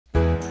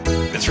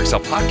Mr.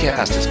 Excel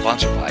podcast is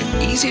sponsored by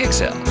Easy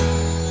Excel.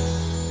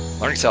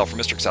 Learn Excel from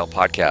Mr. Excel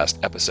podcast,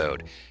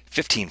 episode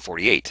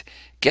 1548.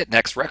 Get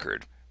next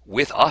record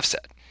with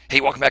offset. Hey,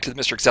 welcome back to the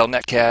Mr. Excel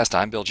Netcast.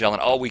 I'm Bill Jelen.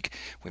 All week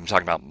we've been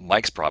talking about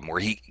Mike's problem, where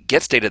he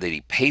gets data that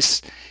he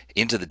pastes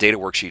into the data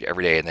worksheet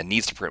every day and then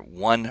needs to print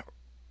one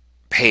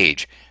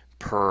page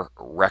per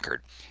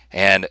record.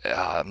 And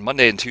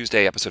Monday and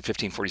Tuesday, episode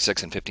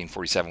 1546 and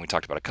 1547, we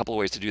talked about a couple of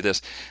ways to do this.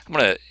 I'm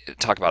going to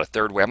talk about a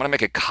third way. I'm going to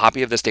make a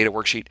copy of this data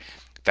worksheet.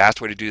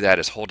 Fast way to do that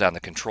is hold down the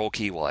control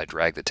key while I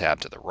drag the tab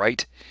to the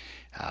right.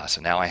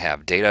 So now I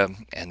have data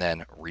and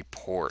then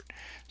report.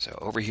 So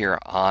over here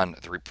on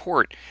the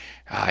report,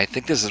 I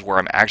think this is where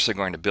I'm actually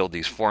going to build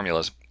these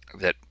formulas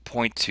that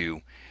point to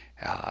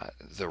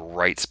the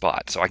right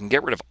spot. So I can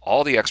get rid of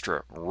all the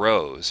extra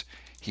rows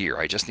here.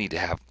 I just need to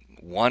have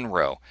one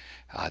row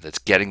that's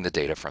getting the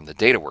data from the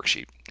data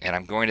worksheet. And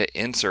I'm going to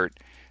insert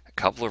a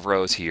couple of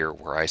rows here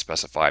where I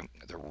specify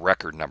the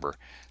record number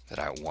that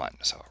I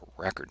want. So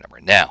a record number.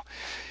 Now,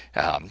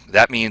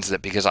 that means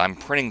that because I'm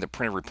printing the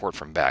printed report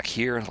from back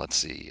here, let's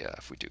see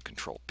if we do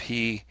Control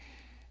P.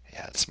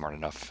 Yeah, it's smart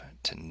enough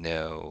to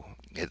know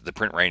the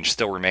print range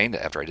still remained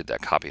after I did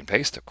that copy and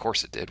paste. Of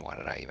course it did. Why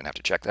did I even have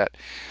to check that?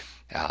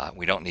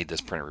 We don't need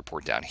this printed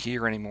report down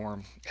here anymore.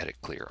 Edit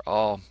clear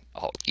all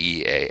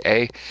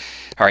EAA.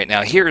 All right,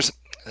 now here's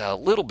a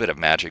little bit of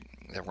magic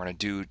that we're going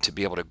to do to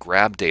be able to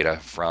grab data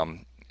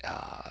from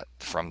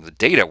the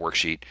data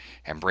worksheet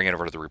and bring it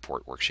over to the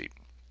report worksheet.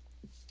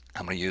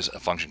 I'm going to use a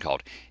function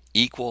called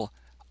equal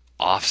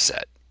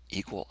offset.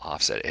 Equal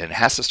offset, and it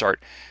has to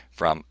start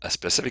from a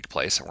specific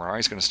place. And we're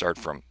always going to start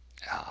from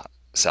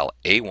cell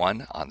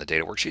A1 on the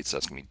data worksheet. So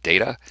that's going to be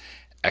data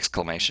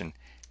exclamation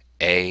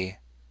A1,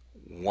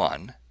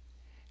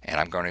 and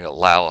I'm going to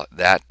allow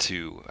that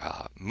to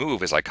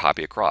move as I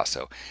copy across.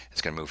 So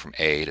it's going to move from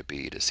A to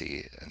B to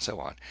C and so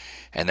on.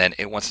 And then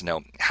it wants to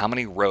know how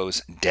many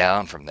rows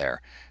down from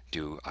there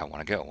do I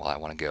want to go. Well, I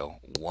want to go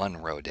one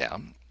row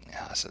down.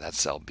 So that's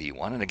cell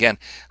B1. And again,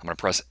 I'm going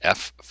to press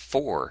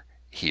F4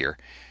 here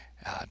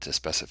to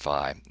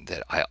specify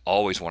that I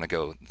always want to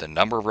go the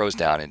number of rows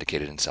down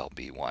indicated in cell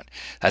B1.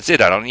 That's it.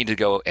 I don't need to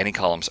go any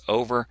columns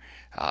over,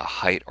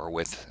 height or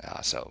width.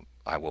 So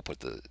I will put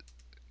the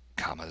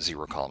comma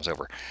 0 columns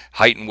over.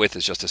 Height and width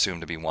is just assumed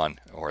to be 1,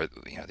 or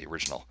the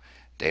original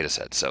data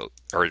set, so,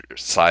 or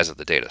size of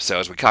the data. So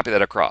as we copy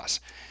that across,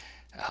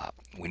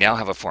 we now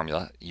have a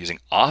formula using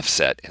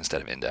offset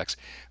instead of index,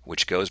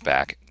 which goes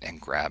back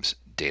and grabs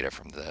data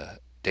from the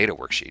data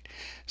worksheet.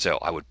 So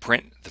I would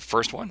print the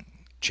first one,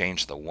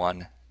 change the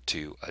 1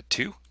 to a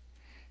 2,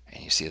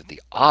 and you see that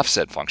the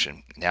offset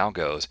function now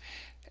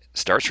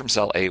starts from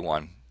cell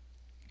A1,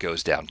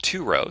 goes down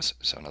 2 rows.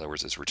 So in other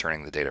words, it's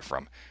returning the data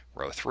from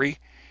row 3,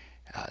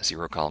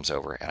 0 columns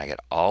over, and I get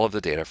all of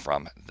the data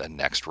from the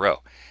next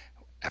row.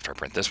 After I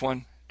print this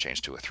one,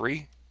 change to a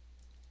 3,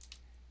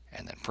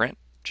 and then print,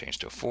 change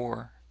to a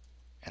 4,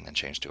 and then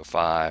change to a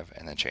 5,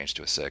 and then change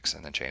to a 6,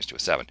 and then change to a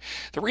 7.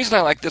 The reason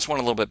I like this one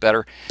a little bit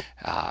better,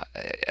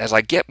 as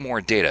I get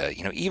more data,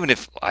 even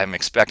if I'm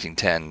expecting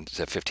 10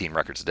 to 15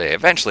 records a day,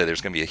 eventually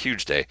there's going to be a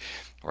huge day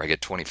where I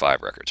get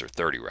 25 records or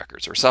 30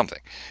 records or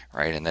something,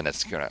 right? And then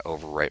it's going to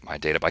overwrite my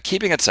data. By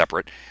keeping it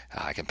separate,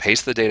 I can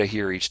paste the data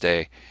here each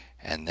day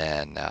and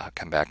then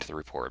come back to the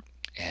report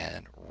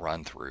and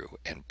run through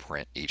and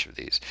print each of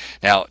these.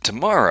 Now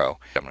tomorrow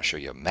I'm going to show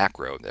you a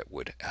macro that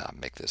would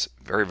make this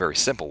very, very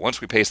simple. Once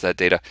we paste that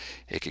data,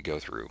 it could go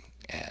through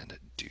and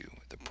do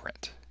the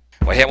print.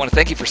 Well, hey, I want to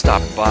thank you for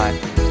stopping by.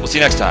 We'll see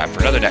you next time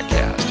for another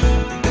Netcast,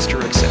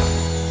 Mr.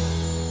 Excel.